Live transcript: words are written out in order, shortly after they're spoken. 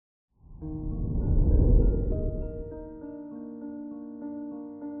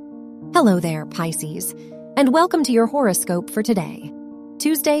Hello there, Pisces, and welcome to your horoscope for today,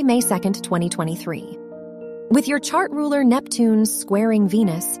 Tuesday, May 2nd, 2023. With your chart ruler Neptune squaring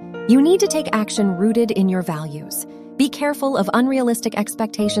Venus, you need to take action rooted in your values. Be careful of unrealistic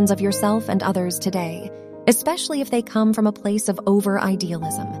expectations of yourself and others today, especially if they come from a place of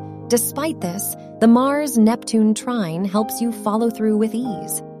over-idealism. Despite this, the Mars-Neptune trine helps you follow through with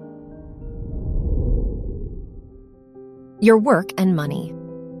ease. Your work and money.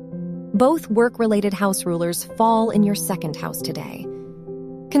 Both work-related house rulers fall in your second house today.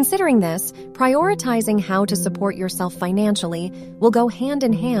 Considering this, prioritizing how to support yourself financially will go hand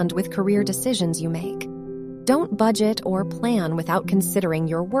in hand with career decisions you make. Don't budget or plan without considering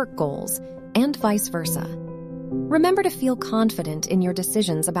your work goals, and vice versa. Remember to feel confident in your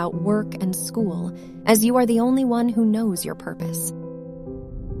decisions about work and school, as you are the only one who knows your purpose.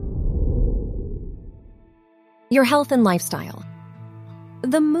 Your health and lifestyle.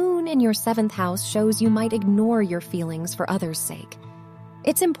 The moon in your seventh house shows you might ignore your feelings for others' sake.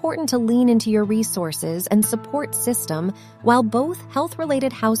 It's important to lean into your resources and support system while both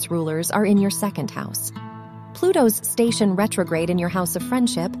health-related house rulers are in your second house. Pluto's station retrograde in your house of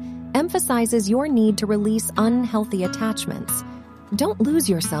friendship emphasizes your need to release unhealthy attachments. Don't lose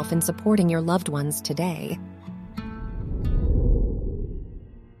yourself in supporting your loved ones today.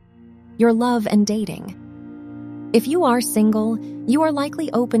 Your love and dating. If you are single, you are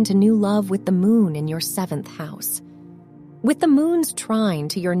likely open to new love with the moon in your seventh house. With the moon's trine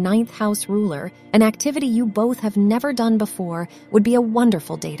to your ninth house ruler, an activity you both have never done before would be a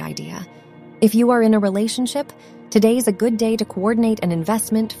wonderful date idea. If you are in a relationship, today's a good day to coordinate an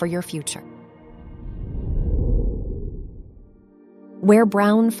investment for your future. Wear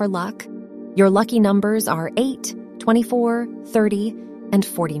brown for luck. Your lucky numbers are 8, 24, 30, and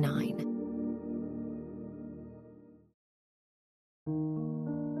 49.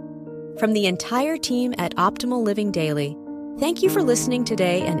 From the entire team at Optimal Living Daily, thank you for listening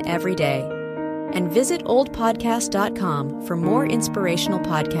today and every day. And visit oldpodcast.com for more inspirational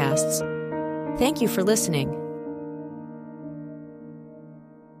podcasts. Thank you for listening.